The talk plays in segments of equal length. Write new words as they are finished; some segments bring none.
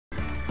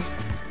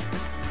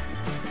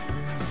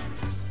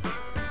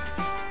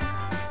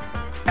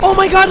Oh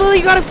my god, Lily,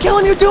 you gotta kill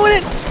him. You're doing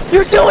it.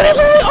 You're doing it,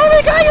 Lily. Oh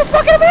my god, you're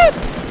fucking him in.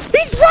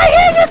 He's right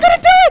here. You're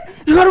gonna do it.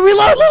 You gotta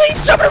reload, Lily.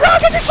 He's jumping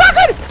around. Get your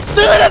shotgun.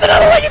 Lily, there's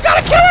another one. You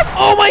gotta kill him.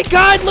 Oh my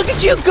god, look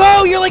at you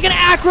go. You're like an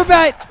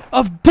acrobat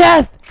of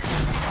death.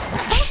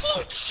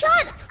 Fucking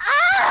shut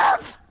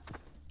up.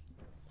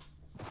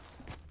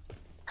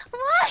 Why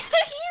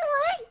are you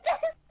like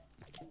this?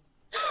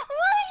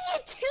 What are you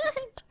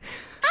doing?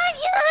 How'd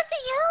you have to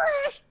yell at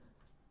me?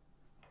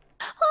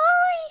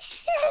 Holy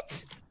shit!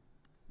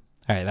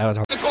 Alright, that was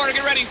hard. The corner,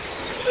 get ready!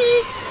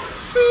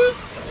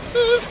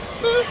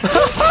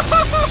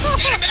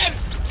 Get him in!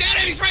 Get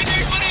him! He's right there!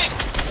 He's in!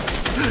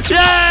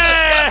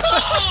 Yeah!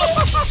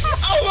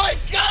 Oh my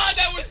god,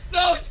 that was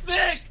so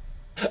sick!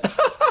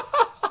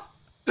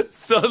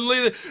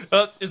 Suddenly,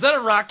 is that a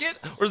rocket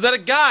or is that a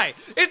guy?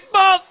 It's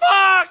both.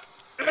 Fuck!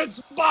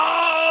 It's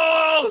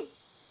both!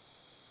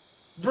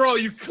 Bro,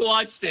 you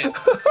clutched it.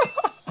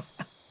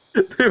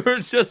 They were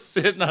just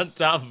sitting on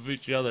top of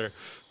each other.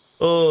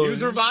 Oh, He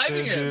was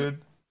reviving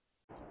him.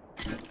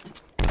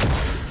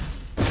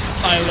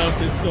 I love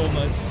this so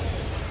much.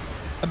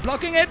 I'm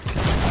blocking it.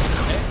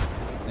 Okay.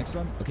 Next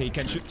one. Okay, you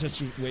can just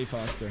shoot way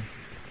faster.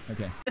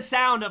 Okay. The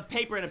sound of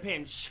paper in a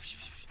pen.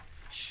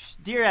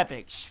 Dear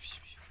Epic.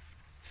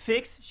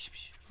 Fix.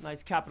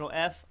 Nice capital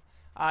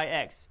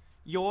F-I-X.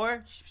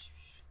 Your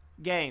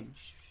game.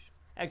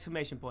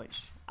 Exclamation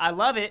point. I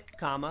love it,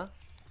 comma.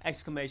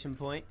 Exclamation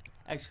point.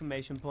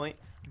 Exclamation point.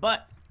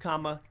 But,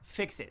 comma,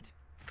 fix it.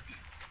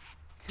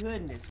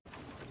 Goodness.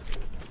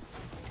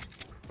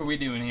 What are we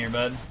doing here,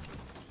 bud?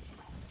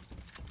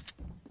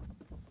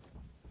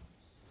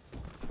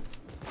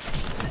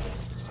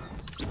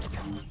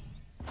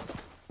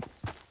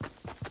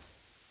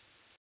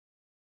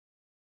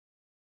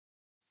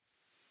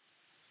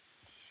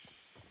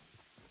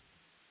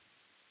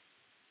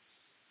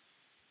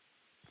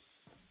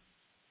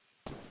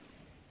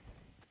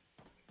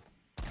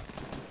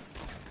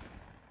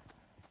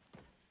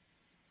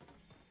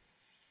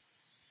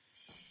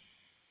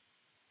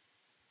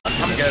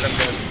 I'm good.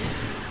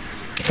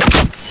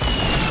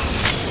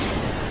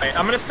 Alright,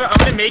 I'm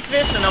gonna make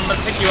this and I'm gonna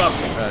pick you up.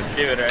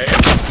 Do it, right?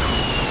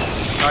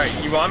 Alright,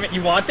 you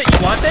want this?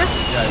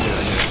 Yeah, I do.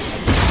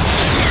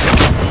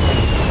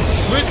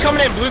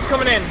 Blue's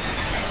coming in.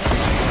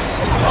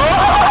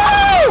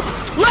 Oh!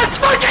 Let's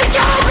fucking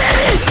go,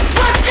 baby!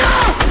 Let's go!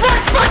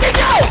 Let's fucking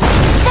go!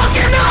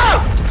 Fucking go!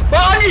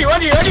 Oh, on you!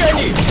 I'm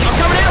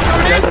coming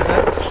in!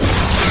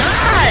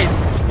 Nice!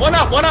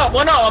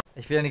 One up!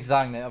 Ich will ja nichts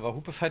sagen, ne, aber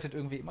Hupe fightet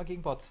irgendwie immer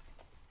gegen Bots.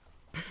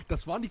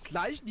 Das waren die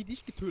gleichen, die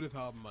dich getötet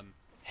haben, Mann.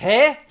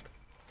 Hä?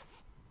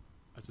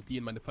 Also die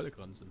in meine Falle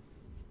gerannt sind.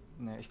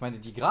 Ne, ich meine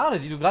die gerade,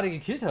 die du gerade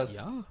gekillt hast.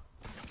 Ja.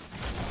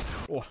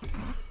 Oh.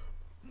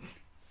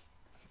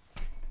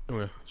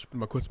 Junge, ich will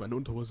mal kurz meine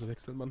Unterhose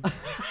wechseln, Mann.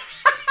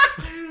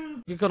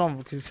 O que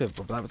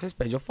eu vocês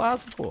pedem, eu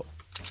faço, pô.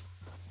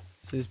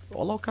 Vocês...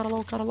 Olha lá o cara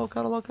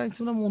lá em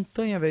cima da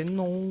montanha, velho.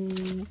 Não.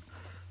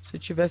 Se eu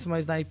tivesse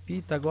mais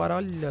snipita agora,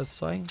 olha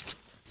só, hein.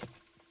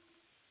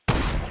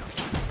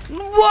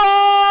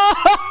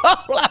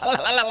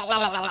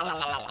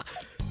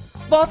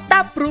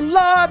 Volta pro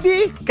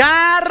lobby.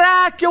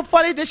 Caraca, eu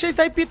falei, deixa a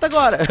snipita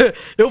agora.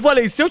 Eu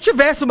falei, se eu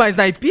tivesse uma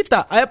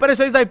snipita, aí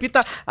apareceu a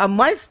snipita a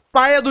mais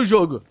paia do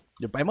jogo.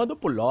 Meu pai mandou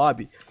pro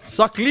lobby.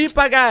 Só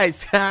clipa,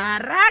 guys.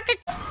 Caraca.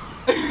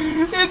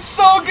 It's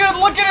so good,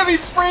 look at him,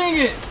 he's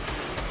spraying it.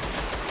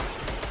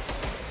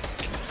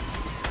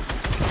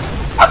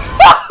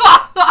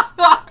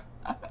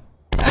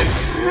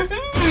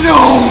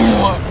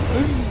 No!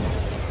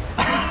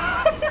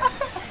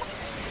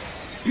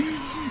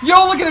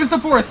 Yo, look at him, it's the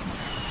fourth!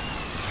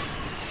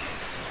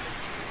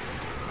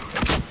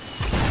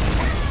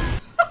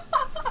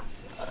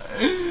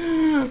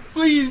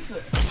 Please!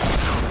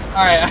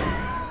 Alright.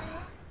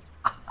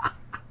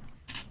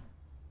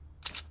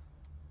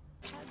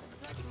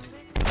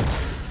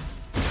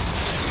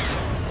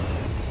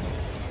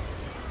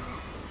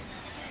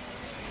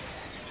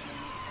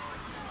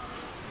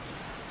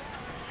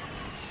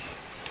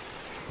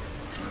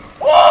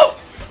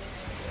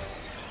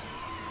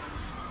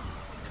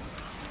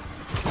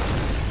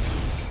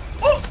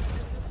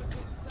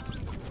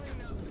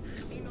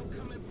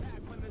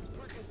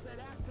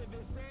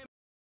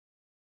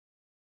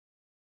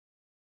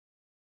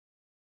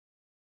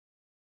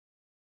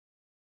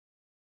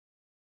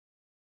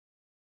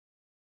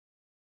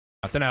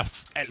 Den er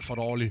alt for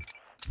dårlig.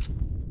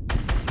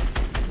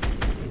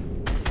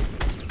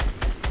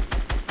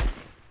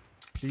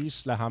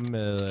 Please, lad ham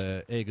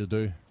med ægget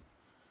dø.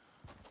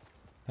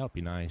 That would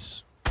be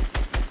nice.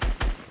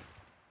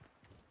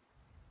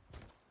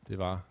 Det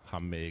var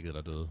ham med ægget,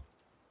 der døde.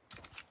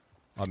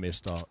 Og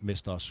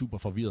mester super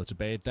forvirret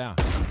tilbage der.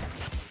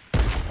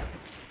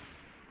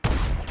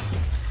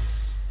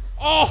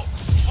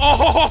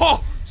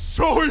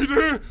 Så I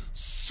det?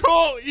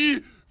 Så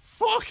I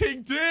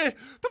fucking det?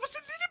 Der var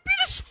sådan en lille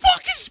bitte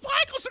fucking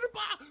spræk, og så det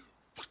bare...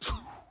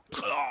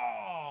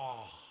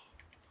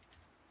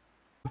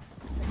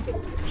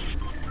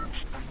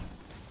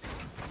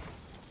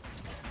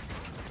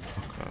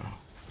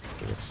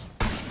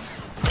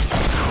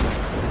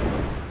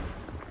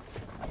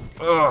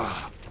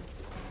 Ugh.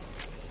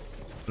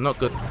 Not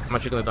good. I'm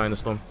actually gonna die in the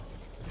storm.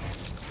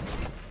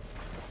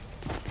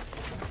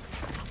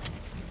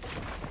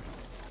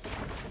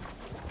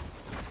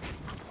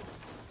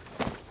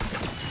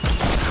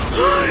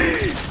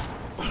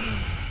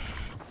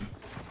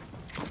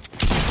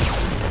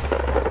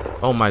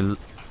 Oh my.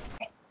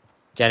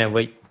 Janet,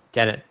 wait.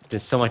 Janet,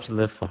 there's so much to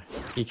live for.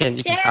 You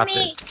can stop Jeremy,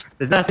 this.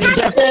 There's nothing.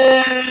 catch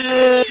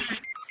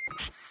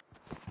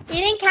you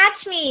didn't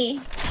catch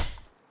me.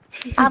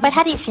 But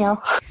how do you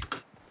feel?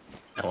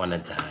 I wanna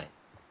die.